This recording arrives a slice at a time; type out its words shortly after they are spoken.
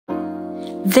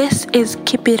This is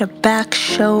Keep It A Back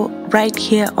show right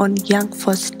here on Young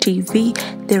Force TV,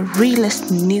 the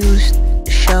realest news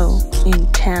show in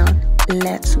town.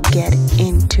 Let's get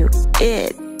into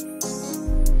it.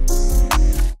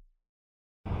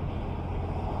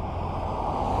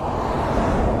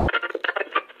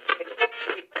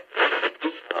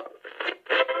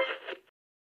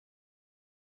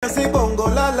 Bongo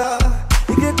lala,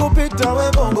 ikikupita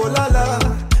we bongo lala,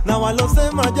 na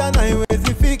walosema jana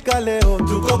iwezi fika leo,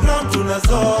 tuko ground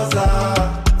tunazoza,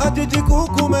 ajiji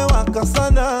kukumewaka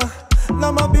sana,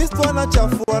 na mabistu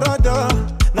wanachafua rada,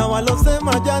 na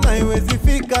walosema jana iwezi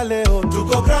fika leo,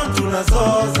 tuko ground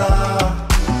tunazoza,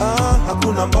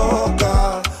 hakuna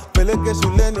mboga, peleke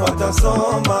shuleni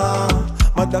watasoma,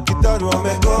 madaktari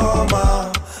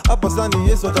wamegoma, hapa sani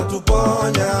Yesu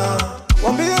atatuponya.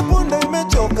 Wambie punde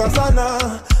imechoka sana,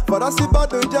 farasi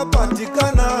bado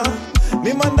ijapatikana,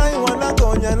 ni mandai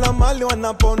wanagonya na mali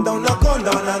wanaponda,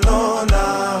 unakonda wananona.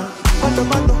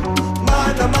 Maandamano,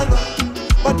 maandamano,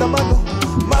 maandamano,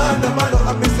 maandamano,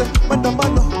 amise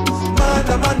maandamano,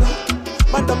 maandamano,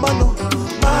 maandamano,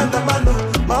 maandamano,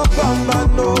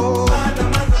 mapambano,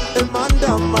 maandamano,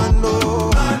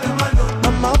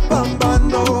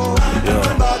 mapambano,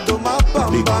 bado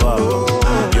mapambano.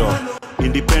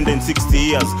 Independent 60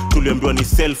 years, tuliambiwa ni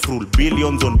self-rule.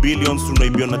 Billions on billions,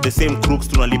 tunaibiwa na the same crooks,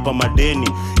 tunalipa madeni.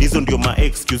 Hizo ndio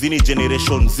ma-excuse, ini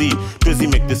generation Z. Tuwezi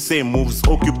make the same moves,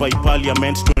 occupy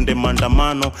parliament, tuende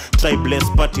maandamano.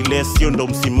 Tribeless, partyless, hiyo ndo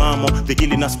msimamo. The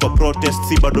killing us for protest,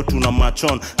 si bado tuna march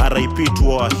on. RIP to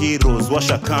our heroes,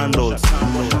 washa candles.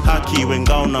 Haki,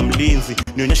 wengao na mlinzi.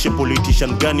 Nionyeshe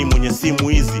politician gani mwenye simu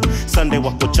hizi. Sunday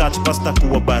wako church, pastor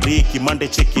kuwabariki. Monday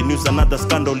checking news, another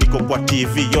scandal iko kwa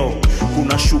TV, yo.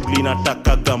 Kuna shughuli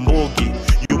nataka gambogi,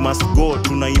 you must go,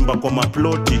 tunaimba kwa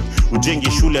maploti.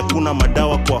 Ujengi shule hakuna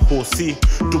madawa kwa hosi,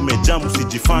 tumejamu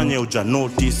sijifanye uja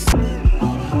notice.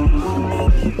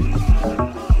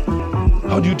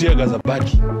 How do you tear gas a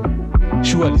body?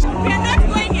 Surely. We are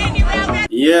not going anywhere.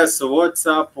 Yes, what's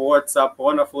up,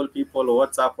 wonderful people,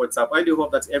 what's up? I do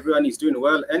hope that everyone is doing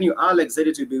well, and you are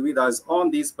excited to be with us on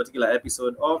this particular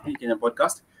episode of the Kenyan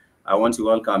Podcast. I want to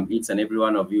welcome each and every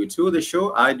one of you to the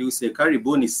show. I do say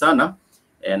karibuni sana,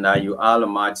 and you all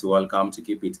much welcome to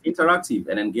keep it interactive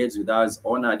and engage with us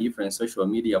on our different social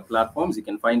media platforms. You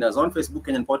can find us on Facebook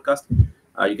Kenyan Podcast.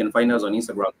 You can find us on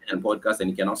Instagram Kenyan Podcast, and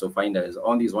you can also find us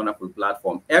on this wonderful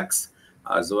platform X,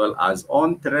 as well as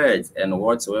on Threads and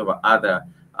whatsoever other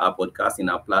podcasting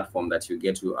platform that you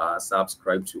get to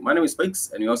subscribe to. My name is Spikes,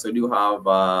 and we also do have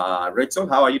Rachel.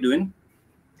 How are you doing?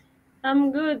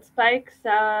 I'm good, Spikes.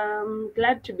 I'm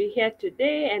glad to be here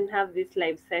today and have this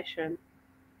live session.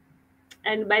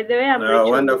 And by the way, I'm Rachel.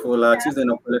 Wonderful. Tuesday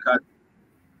no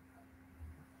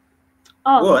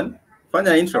Go on.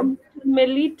 Fanya intro.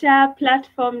 Melita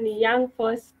platform ni Young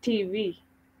Force TV.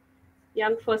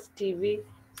 Young Force TV.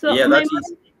 So yeah,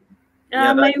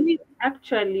 my week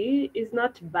actually is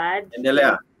not bad.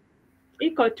 Endelea.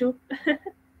 Iko tu.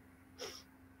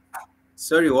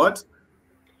 Sorry, what?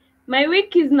 My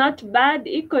week is not bad.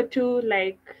 Iko tu,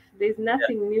 like there's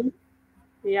nothing new.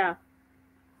 Yeah.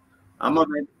 Ama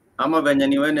venye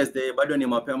ni Wednesday bado ni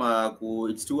mapema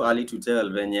it's too early to tell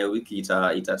venye wiki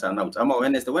ita turn out. Ama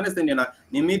Wednesday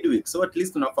ni midweek, so at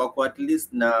least tunafaa kwa at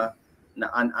least na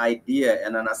an idea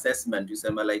and an assessment. You say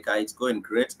like it's going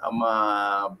great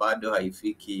ama bado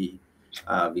haifiki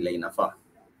vile inafaa.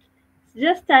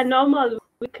 Just a normal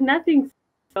week, nothing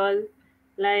special.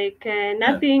 Like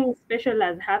nothing special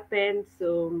has happened,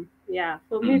 so yeah,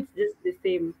 for me it's just the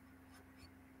same.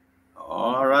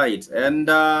 All right, and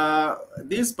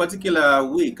this particular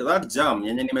week, that jam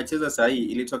yenye nimecheza sahi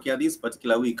ilitokea this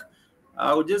particular week.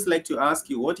 I would just like to ask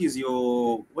you, what is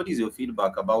your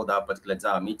feedback about that particular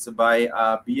jam? It's by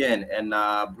BN and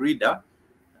Breeder,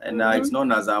 and it's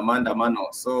known as Amanda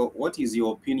Mano. So what is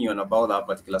your opinion about that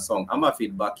particular song? Ama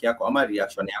feedback yako, ama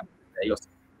reaction yako?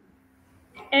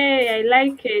 Hey, I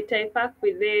like it. I fuck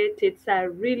with it. It's a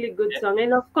really good song.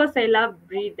 And of course, I love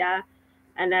Breeder,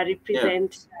 and I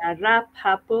represent rap,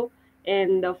 hapo.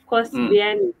 And of course,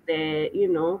 Bien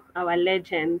is our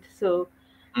legend. So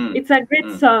it's a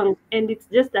great song, and it's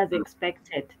just as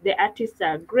expected. The artists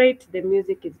are great. The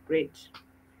music is great.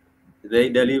 They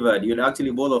delivered.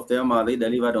 Actually, both of them, they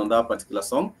delivered on that particular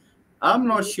song. I'm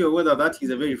not sure whether that is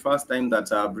the very first time that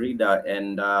Breeder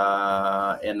and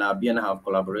Bien have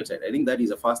collaborated. I think that is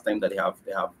the first time that they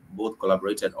have both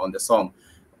collaborated on the song.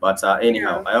 But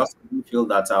anyhow, I also do feel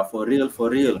that for real,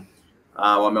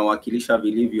 wamewakilisha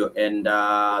vilivyo, and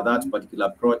that particular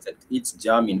project, it's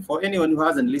jamming. For anyone who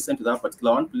hasn't listened to that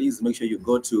particular one, please make sure you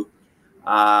go to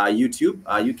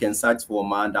YouTube. You can search for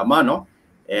Maandamano,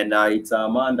 And it's a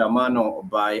maandamano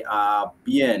by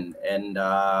Bien and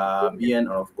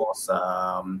of course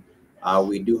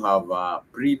we do have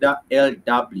Brida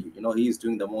LW. You know, he's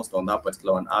doing the most on that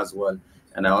particular one as well.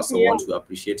 And I also want to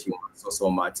appreciate him so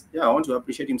much. Yeah, I want to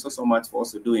appreciate him so much for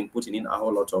also putting in a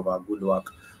whole lot of good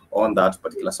work on that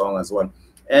particular song as well.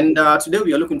 And today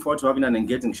we are looking forward to having an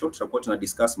engaging show. Tutakuwa tuna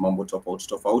discuss mambo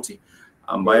tofauti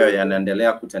ambayo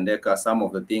yanaendelea kutendeka, some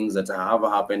of the things that have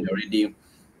happened already.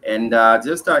 And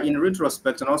just in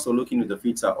retrospect, and also looking at the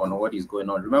future on what is going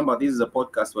on. Remember, this is a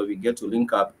podcast where we get to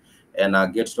link up and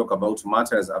get to talk about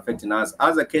matters affecting us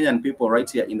as a Kenyan people right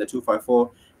here in the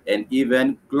 254 and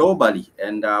even globally.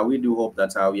 And we do hope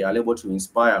that we are able to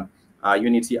inspire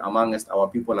unity amongst our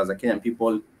people as a Kenyan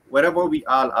people, wherever we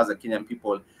are as a Kenyan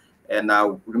people. And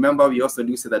remember, we also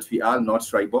do say that we are not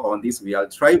tribal on this. We are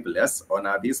tribalists on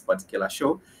this particular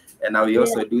show. And we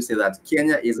also do say that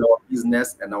Kenya is our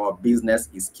business and our business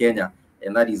is Kenya.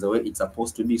 And that is the way it's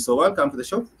supposed to be. So welcome to the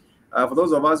show. For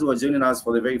those of us who are joining us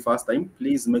for the very first time,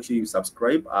 please make sure you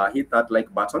subscribe. Hit that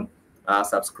like button.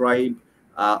 Subscribe.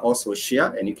 Also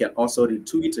share. And you can also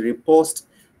retweet, repost,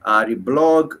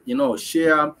 reblog, you know,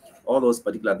 share all those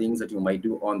particular things that you might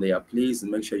do on there. Please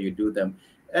make sure you do them.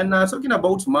 And talking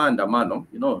about maandamano,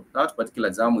 you know, that particular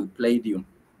exam we played you.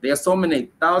 There are so many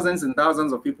thousands and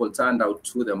thousands of people turned out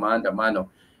to the maandamano.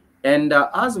 And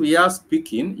as we are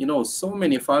speaking, you know, so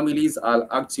many families are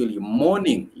actually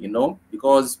mourning, you know,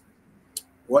 because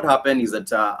what happened is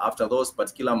that after those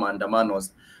particular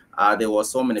maandamanos, there were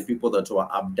so many people that were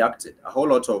abducted. A whole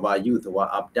lot of youth were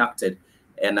abducted,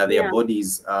 and their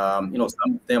bodies, you know,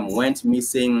 some of them went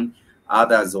missing.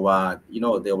 Others were, you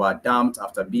know, they were dumped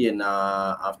after being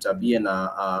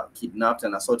kidnapped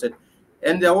and assaulted.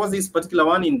 And there was this particular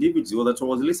one individual that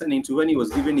was listening to when he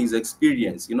was giving his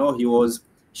experience. You know, he was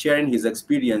sharing his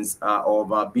experience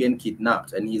of being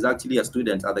kidnapped, and he's actually a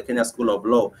student at the Kenya School of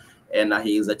Law, and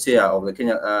he is a chair of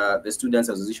the the Students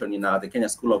Association in the Kenya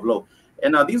School of Law.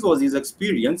 And this was his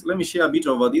experience. Let me share a bit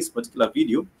of this particular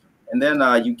video, and then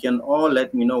you can all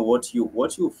let me know what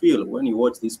you feel when you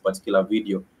watch this particular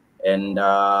video. And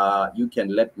you can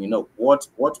let me know what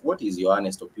is your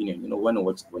honest opinion, you know, when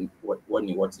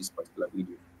you watch this particular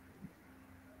video.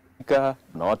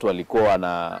 Na watu walikuwa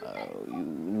na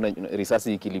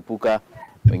risasi ikilipuka,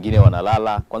 wengine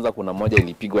wanalala. Kwanza kuna moja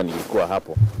ilipigwa, nilikuwa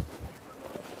hapo.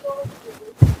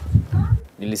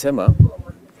 Nilisema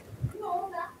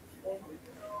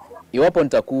iwapo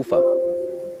nitakufa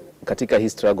katika hii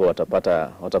struggle,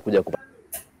 watakuja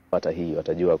kupata hii,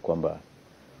 watajua kwamba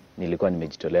nilikuwa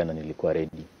nimejitolea na nilikuwa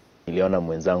ready. Niliona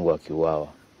mwenzangu akiuawa,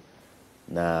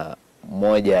 na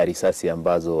moja ya risasi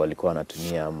ambazo walikuwa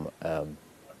wanatumia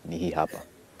ni hii hapa.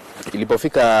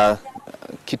 Ilipofika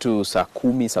kitu saa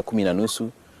 10:30,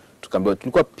 tukaambiwa,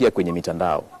 tulikuwa pia kwenye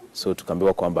mitandao, so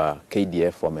tukaambiwa kwamba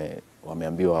KDF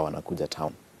wameambiwa wanakuja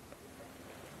town.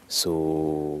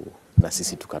 So na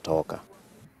sisi tukatoka.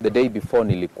 The day before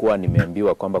nilikuwa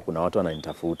nimeambiwa kwamba kuna watu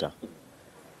wananitafuta.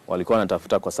 Walikuwa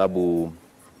wanatafuta kwa sababu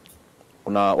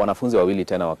kuna wanafunzi wawili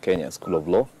tena wa Kenya School of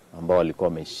Law ambao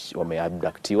walikuwa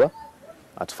wameabductiwa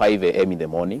at 5 AM in the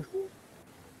morning.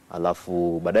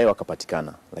 Alafu baadaye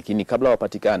wakapatikana. Lakini kabla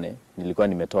wapatikane, nilikuwa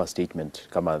nimetoa statement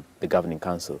kama the governing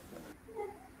council.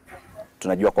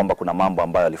 Tunajua kwamba kuna mambo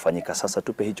ambayo yalifanyika. Sasa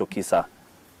tupe hicho kisa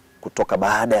kutoka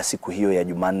baada ya siku hiyo ya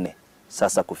Jumanne,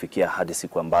 sasa kufikia hadi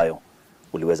siku ambayo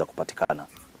uliweza kupatikana.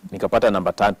 Nikapata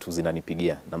namba 3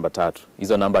 zinanipigia, namba 3.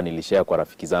 Hizo namba nilishare kwa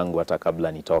rafiki zangu hata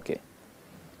kabla nitoke.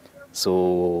 So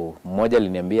mmoja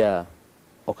aliniambia,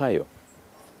 "Okayo,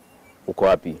 uko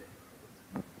wapi?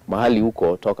 Mahali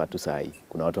huko, toka tu saa hii.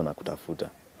 Kuna watu wanakutafuta." I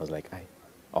was like,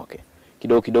 okay.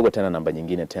 Kidogo tena namba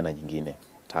nyingine, tena nyingine,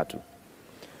 3.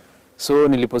 So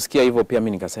niliposikia hivyo pia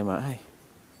mimi nikasema,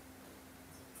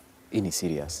 hii ni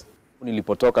serious.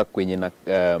 Nilipotoka kwenye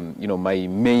you know, my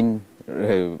main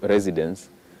residence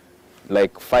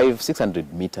like 500-600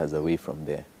 meters away from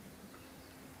there,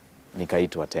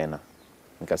 nikaitwa tena.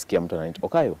 Nikasikia mtu anaitwa,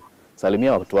 "Okayo,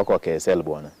 salimia watu wako wa KSL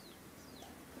bwana."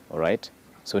 Alright?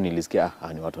 So nilisikia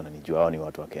ni watu wananijua, hao ni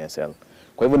watu wa KSL.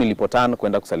 Kwa hivyo nilipotana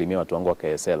kwenda kusalimia watu wangu wa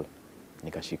KSL,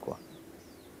 nikashikwa.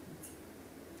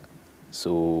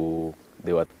 So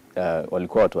they were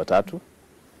walikuwa watu watatu.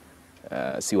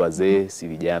 Si wazee, si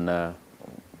vijana,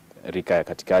 rika ya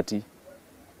katikati.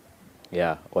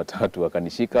 Watatu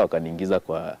wakanishika, wakaniingiza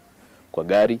kwa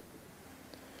gari.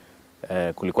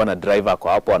 Kulikuwa na driver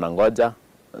kwa hapo anangoja,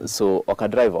 so waka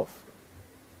drive off.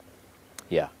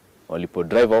 Walipo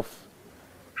drive off,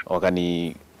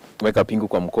 wakaniweka pingu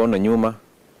kwa mkono nyuma,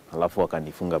 alafu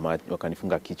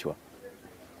wakanifunga kichwa.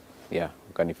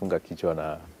 Wakanifunga kichwa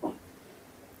na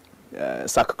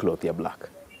sackcloth ya black.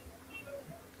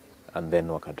 and then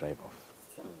waka drive off.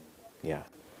 Yeah.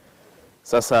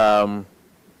 Sasa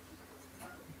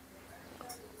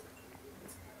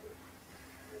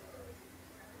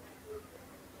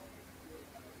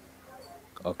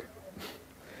okay.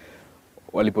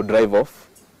 Walipo drive off,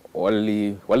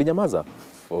 walinyamaza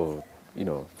for, you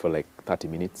know, for like 30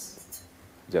 minutes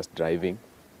just driving.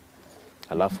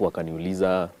 Alafu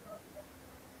wakaniuliza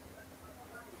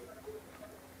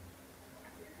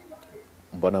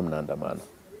mbona mnaandamana?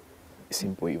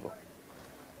 Simple hivyo.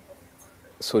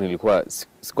 So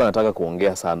sikuwa nataka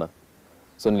kuongea sana.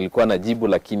 So nilikuwa najibu,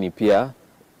 lakini pia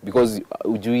because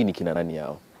ujui ni kina nani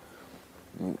yao.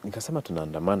 Nikasema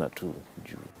tunaandamana tu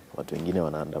juu watu wengine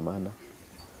wanaandamana,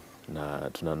 na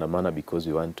tunaandamana because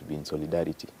we want to be in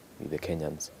solidarity with the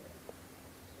Kenyans.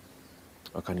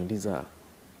 Wakaniuliza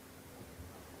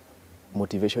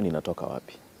motivation inatoka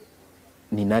wapi?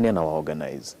 Ni nani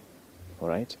anawaorganize?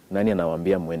 Alright? Nani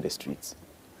anawaambia muende streets?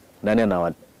 Nani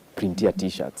anawaprintia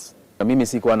t-shirts? Na mimi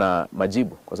sikuwa na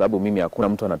majibu, kwa sababu mimi hakuna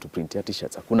mtu anatuprintia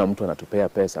t-shirts, hakuna mtu anatupea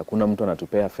pesa, hakuna mtu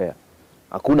anatupea fare.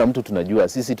 Hakuna mtu tunajua.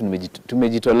 Sisi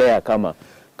tumejitolea kama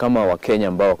Wakenya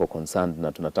ambao wako concerned,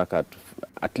 na tunataka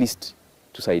at least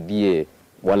tusaidie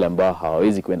wale ambao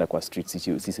hawawezi kwenda kwa streets,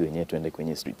 sisi wenyewe tuende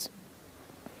kwenye streets.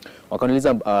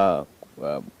 Wakaniuliza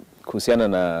kuhusiana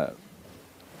na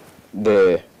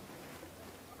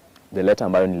the letter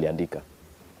ambayo niliandika,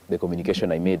 the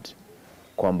communication I made,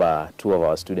 kwamba 2 of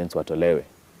our students watolewe.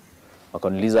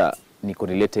 Wakaniuliza niko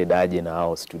related aje na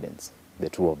hao students, the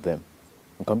 2 of them.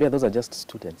 Nikamwambia those are just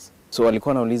students. So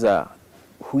walikuwa wanauliza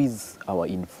who is our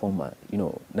informer, you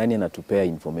know, nani anatupea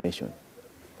information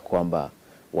kwamba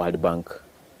World Bank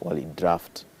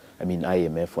walidraft,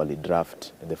 IMF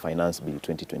walidraft the finance bill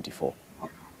 2024.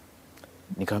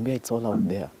 Nikamwambia it's all out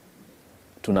there,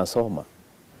 tunasoma.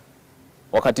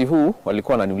 Wakati huu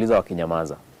walikuwa wananiuliza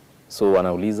wakinyamaza. So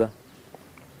wanauliza,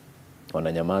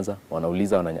 wananyamaza,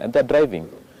 wanauliza, and they're driving.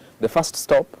 The first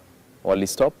stop, wali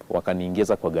stop,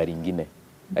 wakaniingiza kwa gari ingine.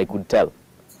 I could tell.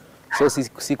 So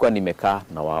sikuwa nimekaa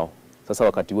na wao. Sasa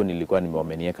wakati huo nilikuwa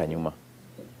nimewamenieka nyuma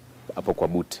hapo kwa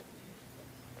boot.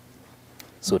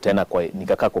 So tena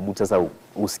nikakaa kwa boot. Sasa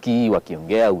usikii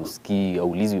wakiongea, usikii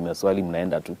aulizi maswali,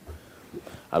 mnaenda tu.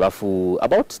 Alafu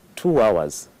about 2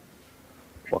 hours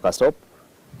wakastop,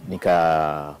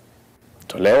 nikatolewa,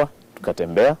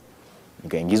 tukatembea,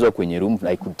 nikaingizwa kwenye room.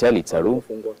 I could tell it's a room.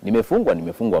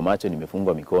 Nimefungwa macho,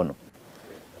 nimefungwa mikono.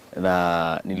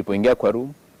 Na nilipoingia kwa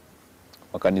room,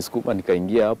 wakanisukuma,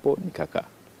 nikaingia hapo, nikakaa.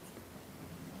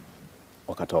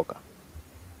 Wakatoka.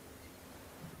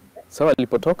 So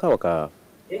walipotoka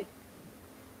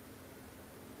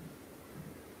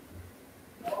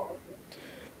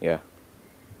yeah.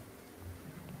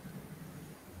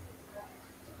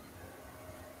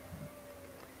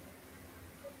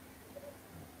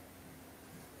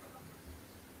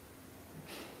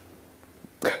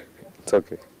 It's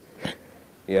okay.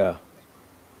 Yeah.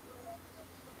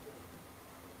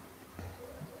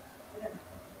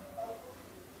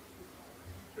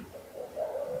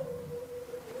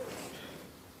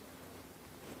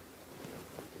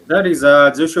 That is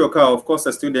Joshua Kao, of course,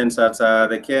 a student at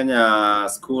the Kenya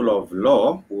School of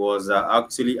Law, who was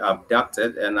actually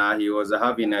abducted, and he was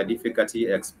having a difficulty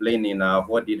explaining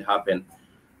what did happen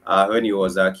when he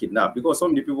was kidnapped. Because so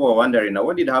many people were wondering,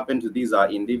 what did happen to these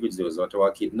individuals that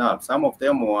were kidnapped? Some of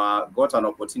them got an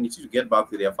opportunity to get back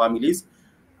to their families.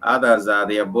 Others,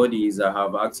 their bodies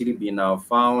have actually been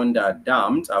found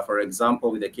dumped. For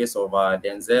example, with the case of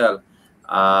Denzel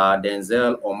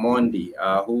Omondi,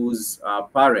 whose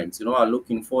parents, are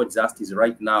looking for justice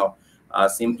right now,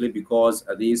 simply because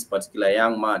this particular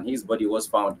young man, his body was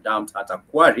found dumped at a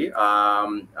quarry,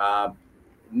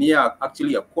 near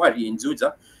actually a quarry in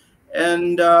Juja.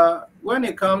 And when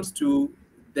it comes to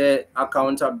the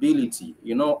accountability,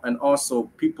 and also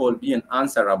people being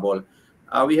answerable,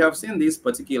 we have seen this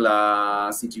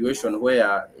particular situation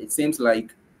where it seems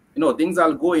like things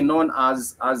are going on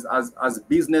as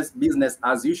business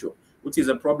as usual, which is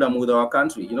a problem with our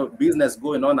country. Business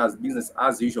going on as business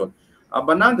as usual.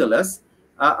 But nonetheless,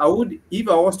 I would, if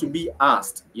I was to be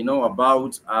asked,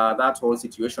 about that whole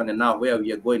situation and now where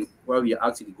we are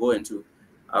actually going to,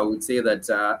 I would say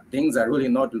that things are really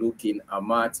not looking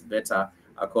much better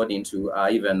according to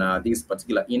even this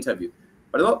particular interview.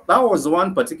 But that was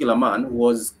one particular man who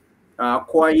was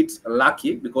quite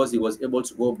lucky because he was able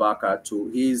to go back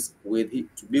to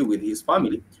be with his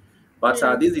family. But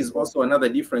this is also another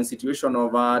different situation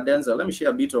of Denzel. Let me share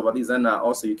a bit of this, and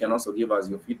also you can also give us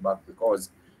your feedback, because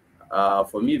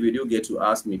for me, if you do get to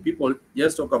ask me, people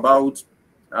just talk about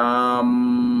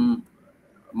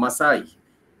Masai.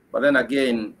 But then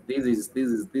again, this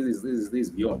is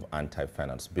beyond.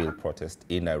 Anti-finance bill protest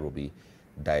in Nairobi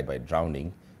died by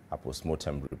drowning, a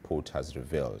post-mortem report has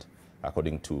revealed.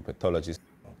 According to pathologist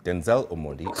Denzel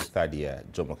Omondi, a third-year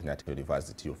Jomo Kenyatta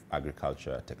University of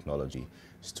Agriculture Technology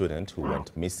student who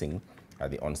went missing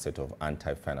at the onset of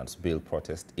anti-finance bill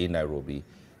protest in Nairobi,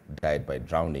 died by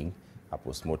drowning, a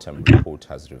post-mortem report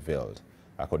has revealed.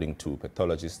 According to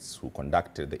pathologists who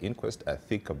conducted the inquest at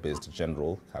Thika-based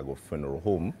General Cargo Funeral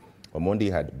Home,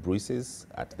 Omondi had bruises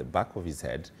at the back of his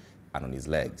head and on his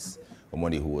legs.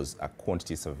 Omondi, who was a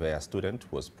quantity surveyor student,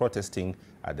 was protesting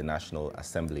at the National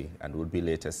Assembly and would be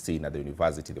later seen at the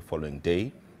university the following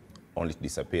day, only to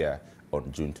disappear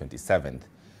on June 27th.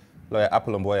 Lawyer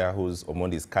Apollo Mboya, who's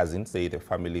Omondi's cousin, said the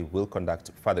family will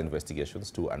conduct further investigations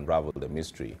to unravel the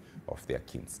mystery of their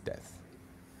kin's death.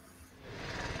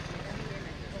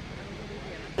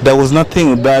 There was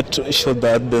nothing that showed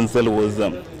that Denzel was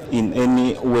in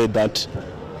any way that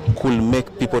could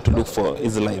make people to look for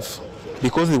his life.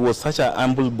 Because he was such a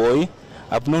humble boy.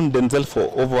 I've known Denzel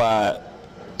for over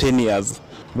 10 years.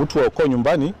 Mtu wa uko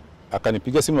nyumbani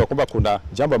akanipigia simu ya kwamba kuna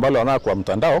jambo ambalo anaona kwa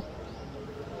mtandao,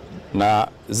 na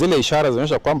zile ishara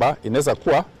zinaonyesha kwamba inaweza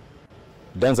kuwa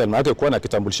Denzel maana kuwa na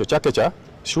kitambulisho chake cha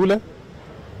shule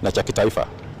na cha kitaifa.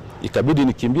 Ikabidi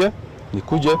nikimbie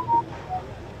nikuje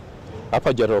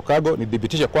hapa General Cargo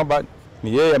nidhibitishe kwamba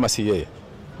ni yeye ama si yeye.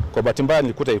 Kwa bahati mbaya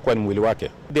nilikuta ilikuwa ni mwili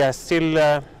wake. There are still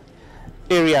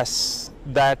areas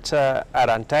that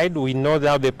are untied. We know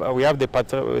now we have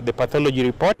the pathology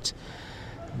report,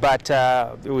 but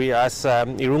as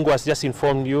Irungu has just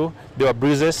informed you, there were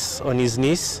bruises on his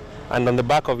knees and on the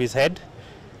back of his head.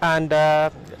 And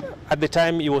at the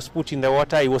time he was put in the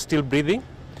water, he was still breathing.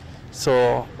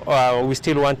 So we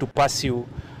still want to pursue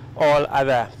all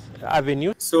other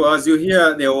avenues. So as you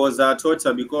hear, there was a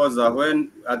torture because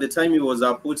when at the time he was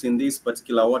put in this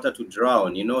particular water to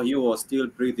drown, you know, he was still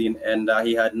breathing and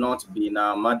he had not been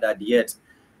murdered yet.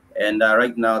 And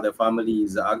right now the family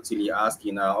is actually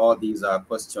asking all these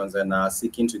questions and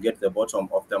seeking to get to the bottom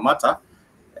of the matter.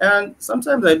 And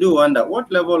sometimes I do wonder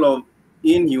what level of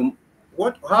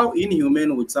how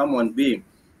inhumane would someone be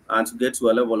and to get to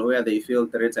a level where they feel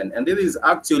threatened. And this is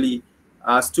actually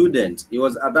a student. He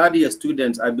was a third-year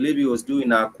student. I believe he was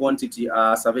doing a quantity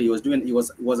survey. He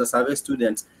was a survey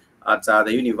student at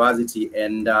the university,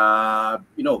 and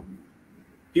you know,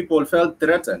 people felt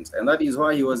threatened, and that is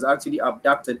why he was actually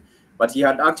abducted. But he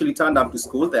had actually turned up to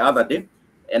school the other day,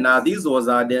 and this was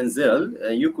Denzel.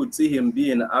 You could see him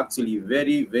being actually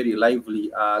very, very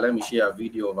lively. Let me share a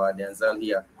video of Denzel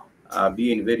here,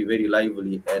 being very, very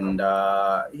lively, and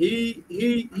he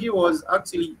was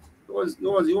actually. He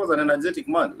was an energetic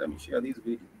man. Let me share this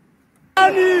video.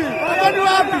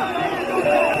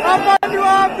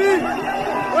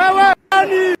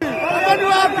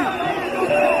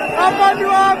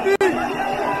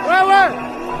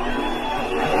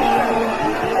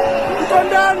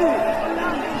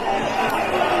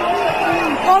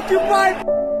 Occupied.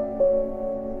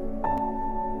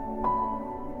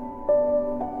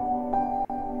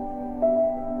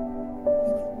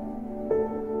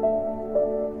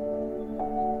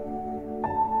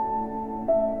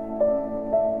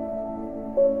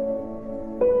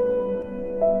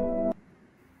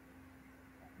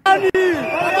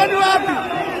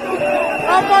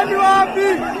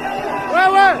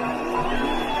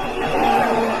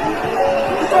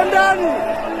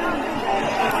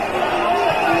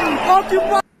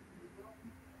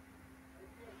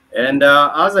 And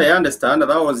as I understand, that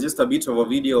was just a bit of a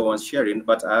video I was sharing,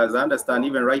 but as I understand,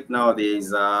 even right now, there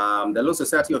is the Law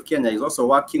Society of Kenya is also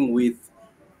working with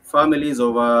families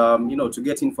of, you know, to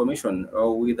get information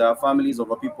with families of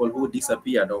people who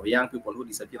disappeared, of young people who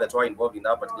disappeared that were involved in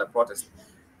that particular protest.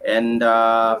 And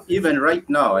even right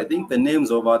now, I think the names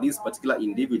of these particular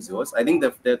individuals, I think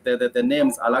the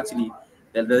names are actually,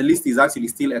 the list is actually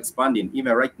still expanding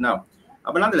even right now.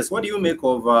 But nonetheless, what do you make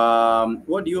of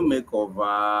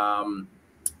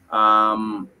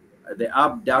the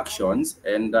abductions,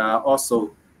 and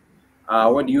also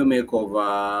what do you make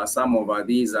of some of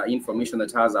these information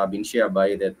that has been shared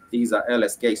by these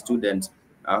LSK students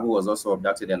who was also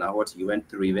abducted, and what he went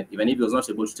through, even if he was not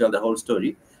able to tell the whole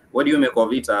story? What do you make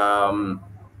of it,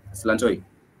 Slantoi?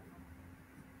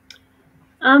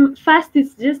 First,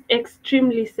 it's just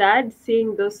extremely sad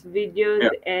seeing those videos,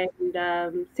 yeah,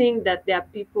 and seeing that there are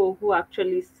people who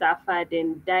actually suffered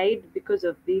and died because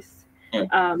of this,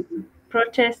 yeah,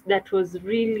 protest that was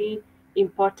really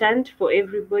important for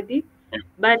everybody. Yeah.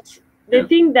 But the, yeah,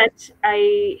 thing that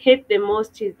I hate the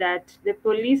most is that the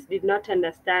police did not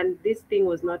understand this thing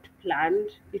was not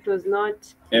planned. It was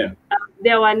not, yeah,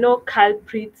 there were no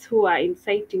culprits who are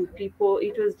inciting people.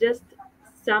 It was just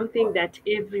something that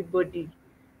everybody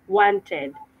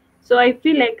wanted. So I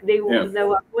feel like they were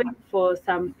going for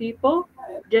some people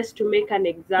just to make an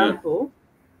example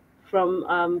from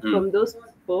those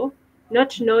people,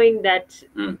 not knowing that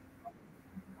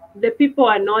the people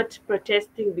are not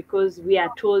protesting because we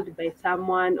are told by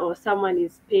someone or someone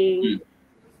is paying.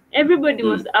 Everybody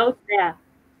was out there.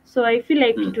 So I feel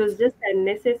like it was just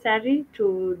unnecessary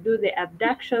to do the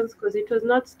abductions because it was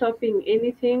not stopping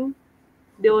anything.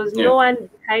 There was no one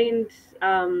behind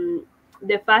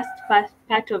the first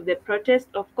part of the protest.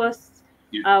 Of course,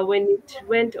 when it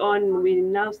went on, we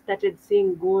now started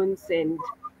seeing goons and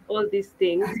all these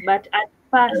things. But at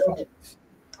first,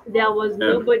 there was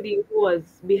nobody who was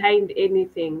behind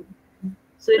anything.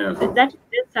 So that's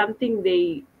something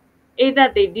they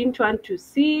either they didn't want to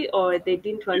see or they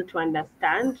didn't want to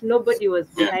understand. Nobody was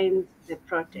behind the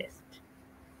protest.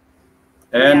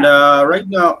 And right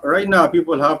now,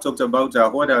 people have talked about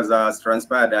what has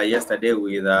transpired yesterday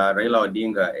with Raila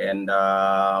Odinga and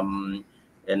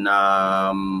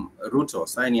Ruto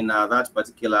signing that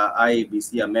particular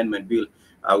IEBC amendment bill.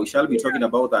 We shall be talking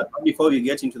about that. But before we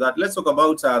get into that, let's talk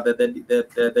about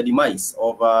the demise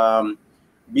of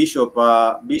Bishop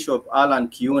Alan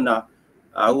Kiuna,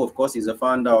 who of course is a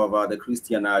founder of the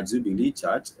Christian Jubilee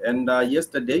Church. And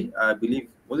yesterday, I believe,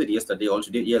 was it yesterday or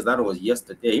today? Yes, that was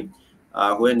yesterday.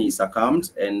 When he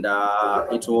succumbed, and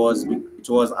it was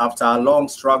after a long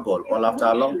struggle or after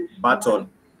a long battle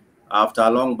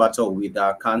with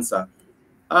cancer.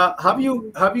 Have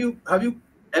you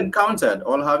encountered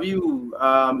or have you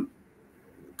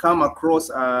come across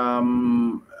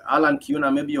Alan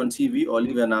Kiuna maybe on TV or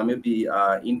even maybe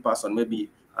in person, maybe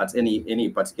at any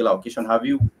particular occasion? Have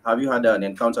you had an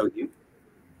encounter with him?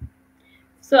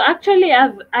 So actually,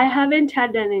 I haven't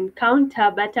had an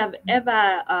encounter, but I've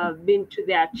ever been to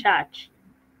their church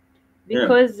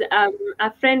because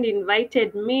a friend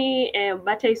invited me,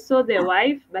 but I saw the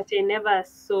wife, but I never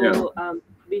saw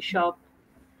Bishop.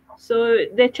 So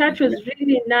the church was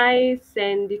really nice,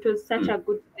 and it was such a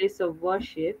good place of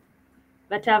worship.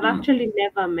 But I've actually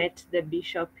never met the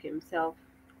bishop himself.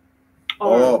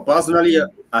 Personally,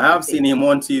 I have seen him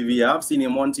on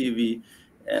TV.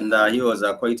 And he was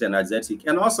quite energetic.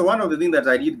 And also, one of the things that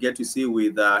I did get to see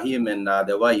with him and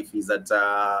the wife is that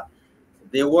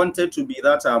they wanted to be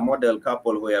that model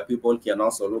couple where people can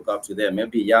also look up to them.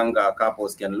 Maybe younger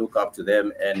couples can look up to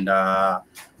them and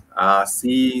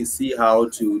see how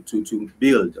to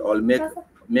build or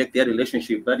make their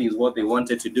relationship. That is what they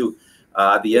wanted to do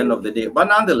at the end of the day. But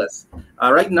nonetheless,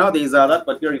 right now there is that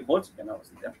particular report.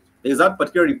 There's that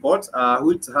particular report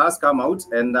which has come out,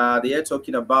 and they are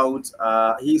talking about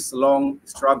his long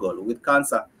struggle with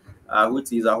cancer,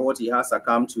 which is what he has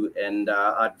succumbed to. And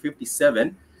at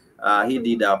 57, he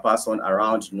did pass on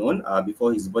around noon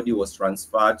before his body was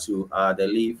transferred to the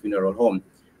Lee Funeral Home.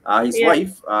 His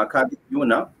wife, Kathy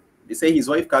Kiuna, they say his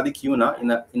wife, Kathy Kiuna,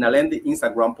 in a lengthy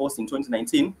Instagram post in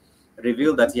 2019,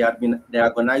 revealed that he had been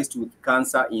diagnosed with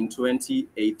cancer in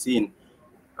 2018.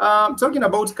 Talking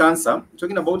about cancer,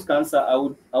 I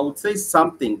would say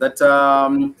something that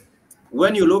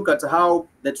when you look at how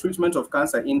the treatment of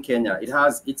cancer in Kenya,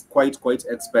 it's quite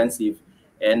expensive,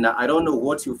 and I don't know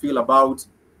what you feel about.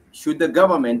 Should the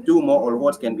government do more, or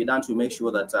what can be done to make sure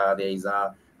that there is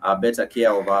a better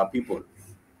care of people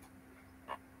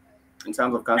in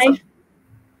terms of cancer?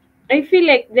 I feel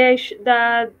like there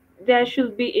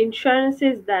should be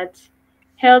insurances that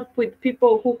help with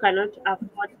people who cannot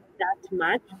afford that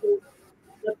much.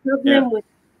 The problem with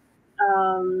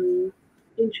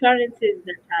insurances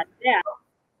that are there,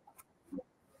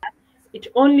 it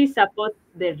only supports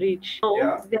the rich. There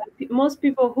are most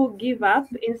people who give up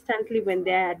instantly when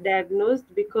they are diagnosed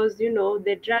because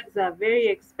the drugs are very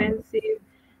expensive.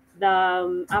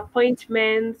 The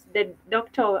appointments, the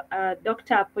doctor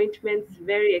appointments,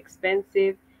 very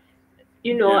expensive.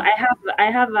 I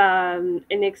have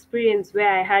an experience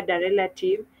where I had a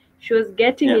relative. She was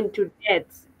getting into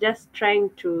debts just trying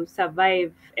to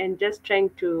survive and just trying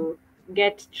to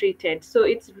get treated. So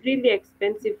it's really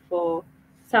expensive for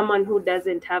someone who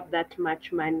doesn't have that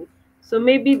much money. So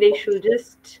maybe they should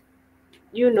just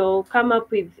come up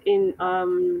with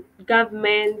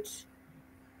government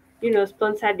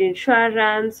sponsored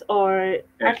insurance, or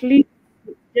at least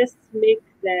just make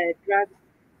the drugs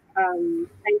kind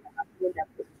of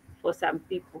affordable for some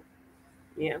people.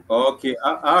 Okay,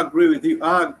 I agree with you.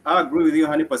 I agree with you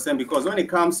 100%, because when it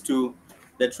comes to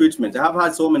the treatment, I have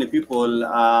had so many people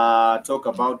talk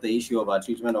about the issue of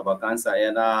treatment of cancer,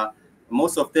 and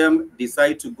most of them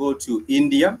decide to go to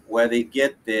India, where they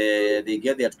get their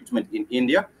treatment in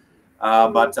India.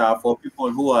 But for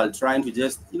people who are trying to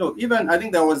just, even I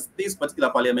think there was this particular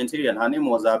parliamentarian, her name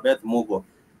was Beth Mogo.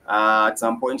 At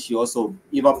some point, she also,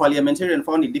 if a parliamentarian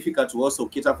found it difficult to also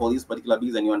cater for these particular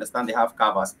bills, and you understand they have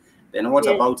covers, then what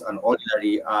about an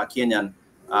ordinary Kenyan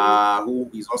who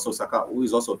is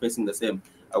also facing the same?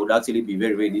 Would actually be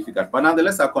very, very difficult. But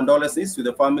nonetheless, our condolences to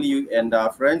the family and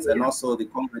friends, and also the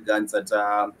congregants at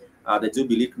the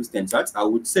Jubilee Christian Church. I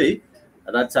would say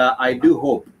that I do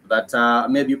hope that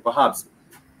maybe perhaps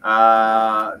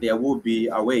there will be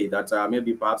a way that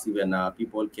maybe perhaps even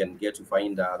people can get to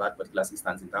find that particular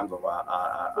assistance in terms of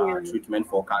treatment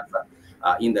for cancer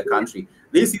in the country.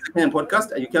 This is the Kenyan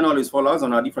Podcast. You can always follow us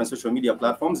on our different social media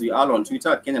platforms. We are on Twitter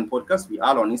at Kenyan Podcast. We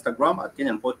are on Instagram at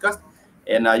Kenyan Podcast.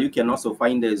 And you can also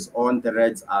find us on the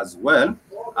Threads as well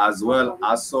as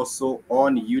also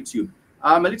on YouTube.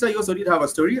 Melita, you also did have a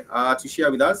story to share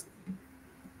with us.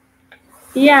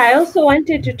 Yeah, I also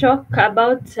wanted to talk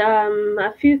about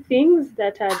a few things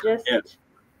that are just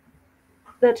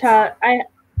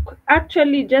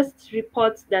actually just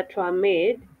reports that were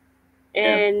made,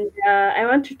 and I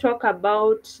want to talk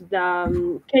about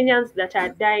the Kenyans that are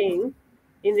dying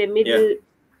in the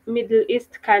Middle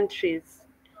East countries,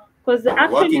 because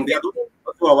actually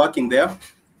who are working there.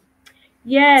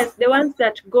 Yes, the ones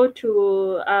that go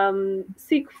to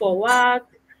seek for work,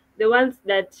 the ones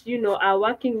that are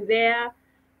working there.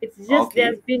 It's just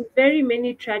there's been very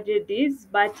many tragedies,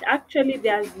 but actually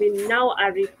there's been now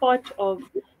a report of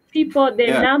people, the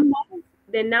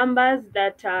numbers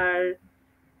that are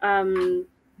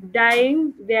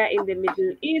dying there in the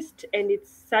Middle East, and it's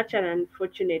such an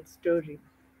unfortunate story.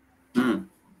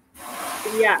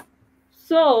 Yeah.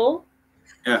 So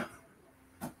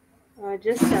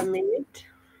just a minute.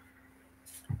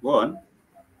 Go on.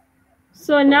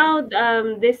 So now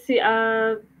this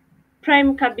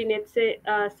Prime Cabinet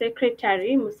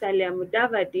Secretary Musalia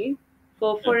Mudavadi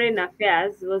for Foreign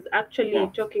Affairs was actually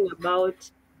talking about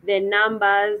the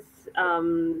numbers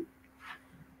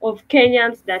of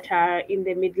Kenyans that are in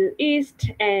the Middle East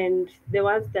and the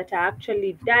ones that are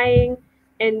actually dying.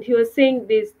 And he was saying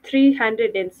there's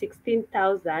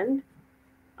 316,000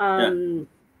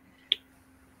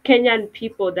 Kenyan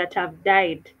people that have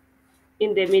died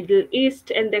in the Middle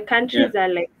East, and the countries are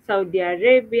like Saudi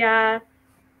Arabia,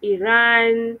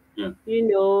 Iran, there's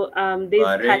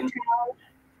Bahrain, Qatar,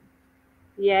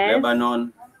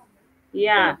 Lebanon.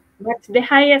 But the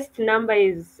highest number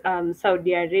is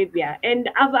Saudi Arabia.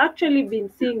 And I've actually been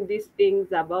seeing these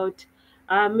things about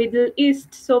Middle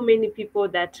East. So many people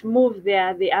that move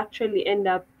there, they actually end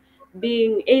up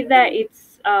being either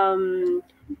it's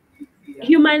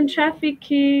human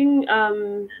trafficking,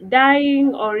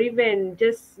 dying, or even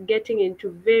just getting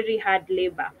into very hard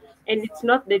labor. And it's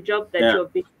not the job that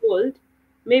you've been told.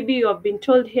 Maybe you have been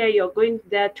told here you're going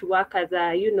there to work as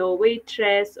a,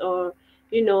 waitress, or,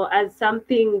 as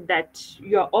something that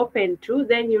you're open to.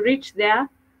 Then you reach there,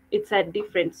 it's a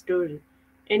different story.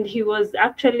 And he was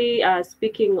actually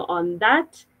speaking on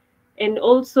that. And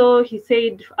also he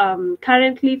said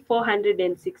currently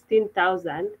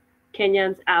 416,000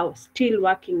 Kenyans are still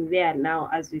working there now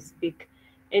as we speak.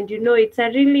 And it's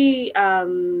a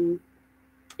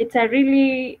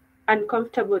really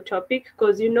uncomfortable topic,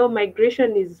 because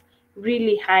migration is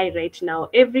really high right now.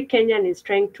 Every Kenyan is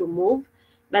trying to move,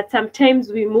 but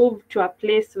sometimes we move to a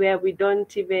place where we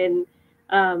don't even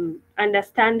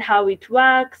understand how it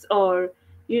works, or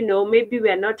maybe we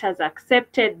are not as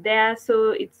accepted there.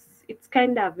 So it's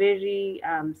kind of very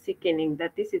sickening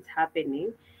that this is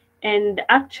happening. And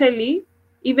actually,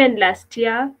 even last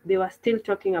year, they were still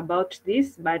talking about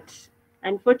this, but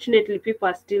unfortunately, people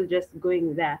are still just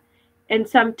going there. And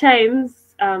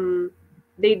sometimes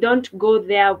they don't go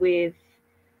there with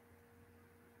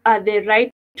the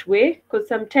right way, because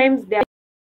sometimes they're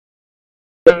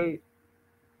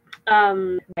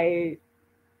by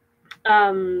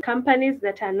companies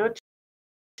that are not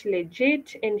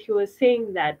legit. And he was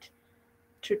saying that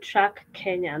to track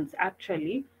Kenyans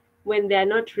actually when they are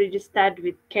not registered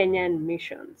with Kenyan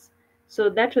missions. So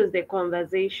that was the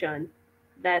conversation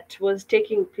that was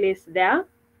taking place there.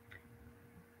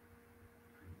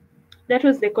 That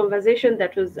was the conversation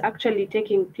that was actually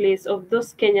taking place of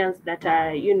those Kenyans that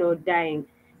are, dying.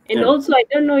 And also, I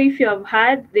don't know if you have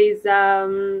heard, there's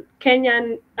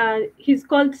Kenyan, he's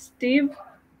called Steve,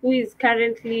 who is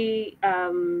currently,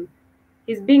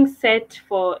 he's being set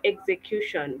for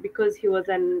execution because he was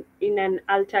in an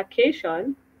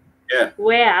altercation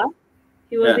where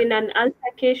he was in an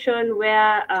altercation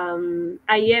where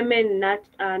a Yemen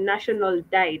national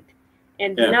died.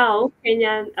 And now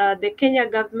the Kenya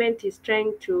government is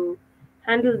trying to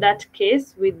handle that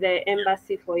case with the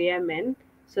embassy for Yemen.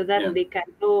 so that they can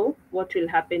know what will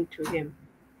happen to him.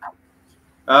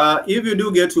 If you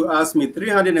do get to ask me,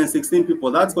 316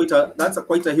 people, that's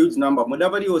quite a huge number.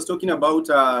 Mudavadi was talking about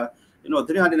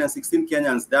 316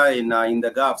 Kenyans die in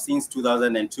the Gulf since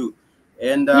 2002.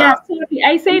 And yeah, sorry,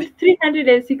 I said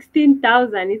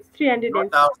 316,000. It's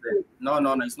 316. No,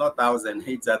 it's not 1,000.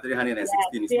 It's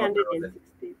 316. Yeah,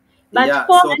 316. But yeah,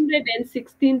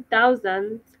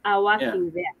 416,000 are working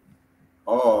there.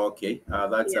 Oh, okay.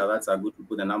 That's a good to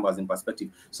put the numbers in perspective.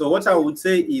 So what I would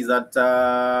say is that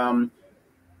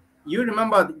you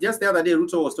remember just the other day,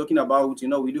 Ruto was talking about,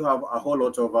 we do have a whole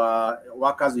lot of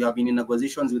workers. We have been in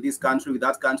negotiations with this country, with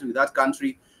that country, with that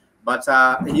country. But,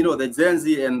 the Genz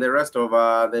and the rest of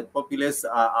the populace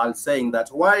are saying that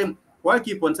why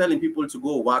keep on telling people to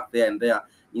go work there and there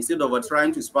instead of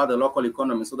trying to spur the local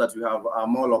economy so that we have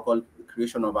more local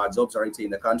creation of jobs right here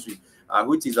in the country,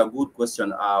 which is a good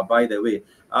question, by the way.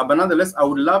 But nonetheless, I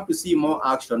would love to see more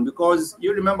action because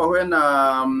you remember when,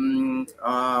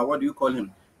 what do you call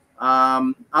him?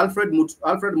 Alfred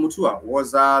Mutua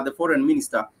was the foreign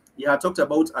minister. He had talked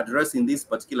about addressing this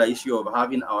particular issue of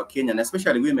having our Kenyan,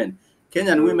 especially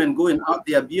Kenyan women going out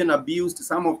there being abused,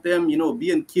 some of them,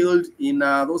 being killed in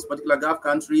those particular Gulf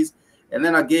countries. And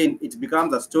then again, it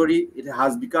becomes a story. It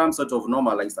has become sort of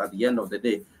normalized at the end of the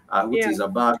day, which is a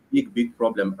big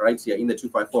problem right here in the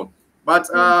 254. But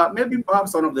maybe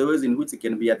perhaps one of the ways in which it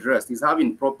can be addressed is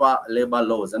having proper labor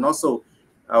laws. And also,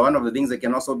 one of the things that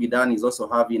can also be done is also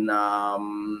having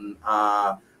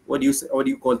what do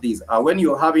you call these? When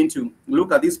you're having to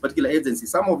look at these particular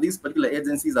agencies, some of these particular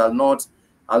agencies are not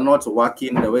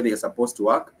working the way they are supposed to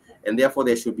work, and therefore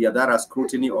there should be a thorough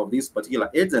scrutiny of these particular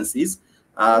agencies,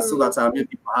 so that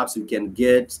maybe perhaps you can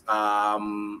get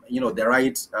the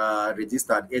right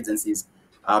registered agencies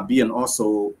being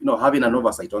also having an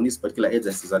oversight on these particular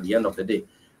agencies at the end of the day.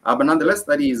 But nonetheless,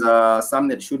 that is something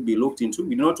that should be looked into.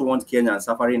 We do not want Kenyans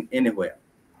suffering anywhere.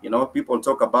 People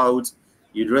talk about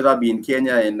you'd rather be in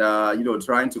Kenya and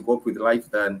trying to cope with life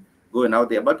than going out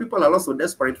there. But people are also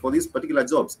desperate for these particular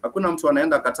jobs. Hakuna mtu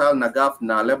anaenda Qatar na Gulf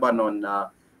na Lebanon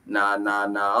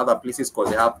na other places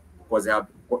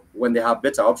when they have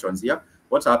better options here.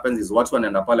 What happens is watu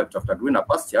wanaenda pale kutafuta greener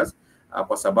pastures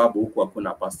kwa sababu huku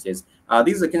hakuna pastures.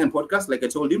 This is a Kenyan podcast, like I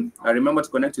told you. Remember to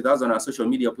connect with us on our social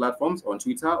media platforms, on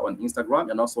Twitter, on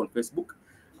Instagram, and also on Facebook.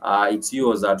 It's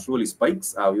yours, Truly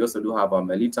Spikes. We also do have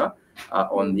Melita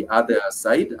on the other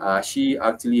side. She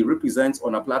actually represents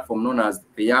on a platform known as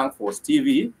the Young Force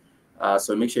TV.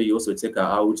 So make sure you also check her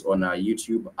out on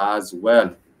YouTube as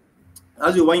well.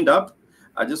 As we wind up,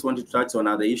 I just want to touch on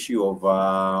the issue of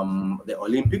the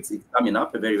Olympics. It's coming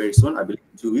up very, very soon, I believe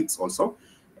in 2 weeks also.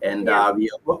 And we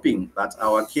are hoping that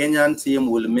our Kenyan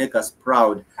team will make us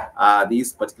proud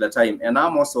this particular time. And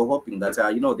I'm also hoping that,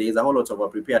 there is a whole lot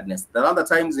of preparedness. The other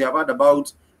times we have heard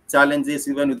about challenges,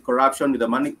 even with corruption, with the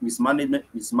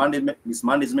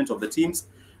mismanagement of the teams.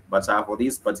 But for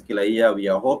this particular year, we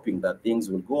are hoping that things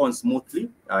will go on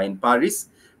smoothly in Paris.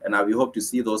 And we hope to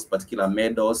see those particular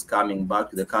medals coming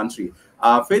back to the country.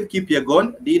 Faith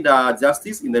Kipyegon did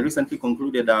justice in the recently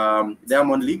concluded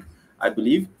Diamond League, I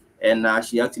believe. And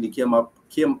she actually came up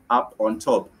on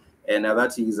top, and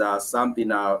that is something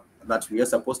that we are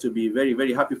supposed to be very,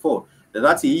 very happy for. The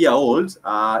 30-year-old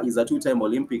is a 2-time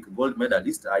Olympic gold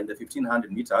medalist in the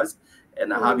 1500 meters,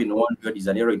 and having won Rio de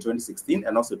Janeiro in 2016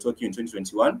 and also Tokyo in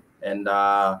 2021. And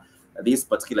this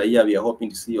particular year, we are hoping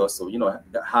to see also,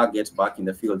 her get back in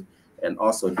the field and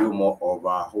also do more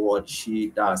of what she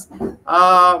does.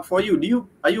 For you, do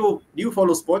you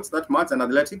follow sports that much and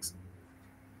athletics?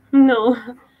 No.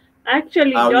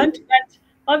 Actually don't, but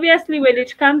obviously when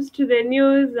it comes to the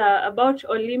news about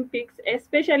Olympics,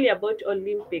 especially about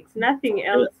Olympics, nothing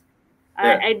else,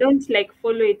 I don't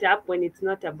follow it up when it's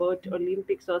not about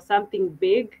Olympics or something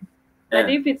big.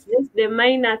 But if it's just the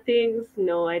minor things,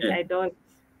 no, I don't.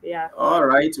 All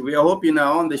right, we are hoping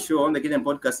on the show, on the Kenyan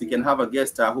podcast, we can have a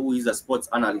guest who is a sports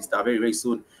analyst very, very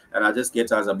soon, and I'll just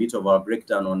get us a bit of a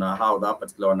breakdown on how that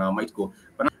particular one might go.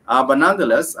 But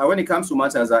nonetheless, when it comes to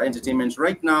matters entertainment,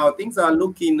 right now, things are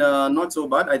looking not so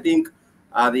bad. I think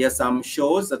there are some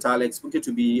shows that are expected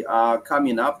to be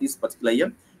coming up this particular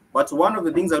year. But one of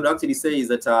the things I would actually say is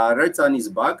that Red Sun is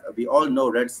back. We all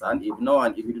know Red Sun.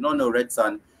 If you do not know Red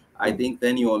Sun, I think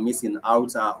then you are missing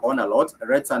out on a lot.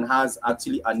 Red Sun has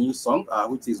actually a new song,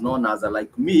 which is known as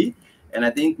Like Me. And I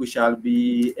think we shall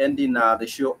be ending the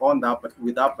show on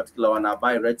with that particular one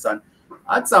by Red Sun.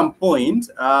 At some point,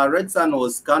 Red Sun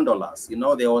was scandalous.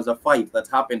 There was a fight that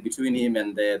happened between him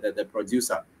and the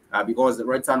producer because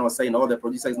Red Sun was saying, the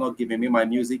producer is not giving me my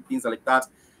music, things like that.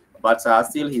 But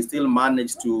he still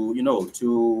managed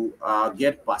to,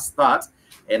 get past that.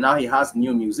 and now he has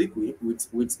new music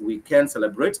which we can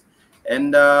celebrate.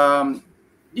 And do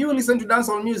you listen to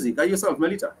dancehall music? Are yourself,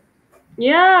 Melita?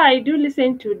 Yeah, I do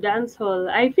listen to dancehall.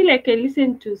 I feel like I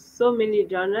listen to so many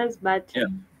genres, but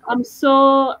I'm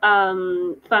so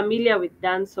familiar with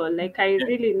dancehall. Like I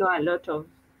really know a lot of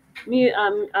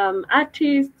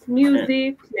artists,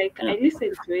 music. Like I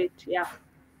listen to it. Yeah.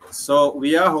 So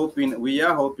we are hoping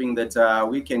that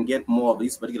we can get more of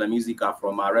this particular music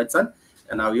from Red Sun.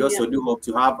 And we also do hope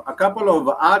to have a couple of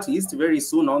artists very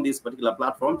soon on this particular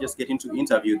platform, just getting to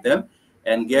interview them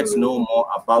and get to know more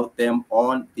about them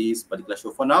on this particular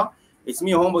show. For now, it's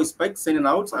me, Homeboy Spike, signing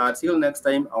out. Till next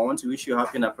time, I want to wish you a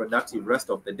happy and a productive rest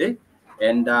of the day.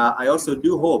 And I also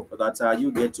do hope that you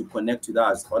get to connect with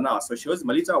us on our socials.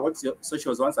 Melita, what's your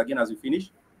socials once again as we finish?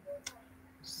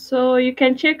 So you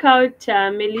can check out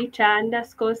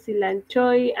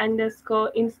Melita_Silantoi_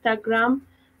 Instagram.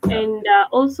 And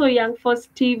also Young Force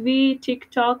TV,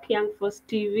 TikTok, Young Force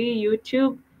TV,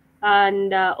 YouTube,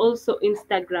 and also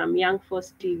Instagram, Young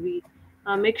Force TV.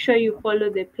 Make sure you follow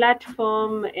the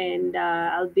platform, and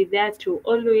I'll be there to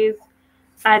always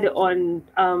add on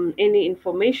any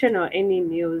information or any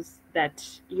news that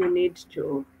you need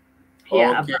to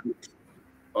hear about.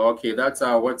 Okay, that's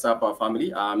what's up, our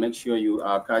family. Make sure you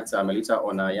catch Melita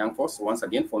on Young Force. Once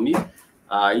again, for me,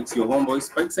 it's your Homeboy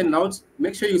Spike sending out.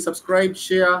 Make sure you subscribe,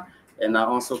 share, and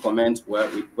also comment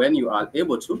when you are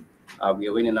able to. We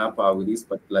are winning up with this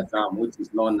particular term, which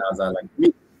is known as Like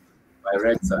Me by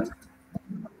Red Sun.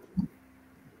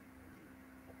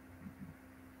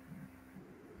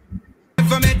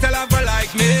 Never met a lover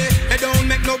like me. They don't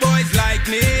make no boys like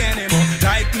me anymore.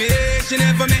 Like me, she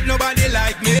never met nobody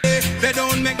like me. They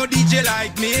don't make no DJ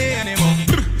like me anymore.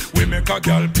 We make a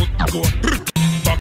girl put go.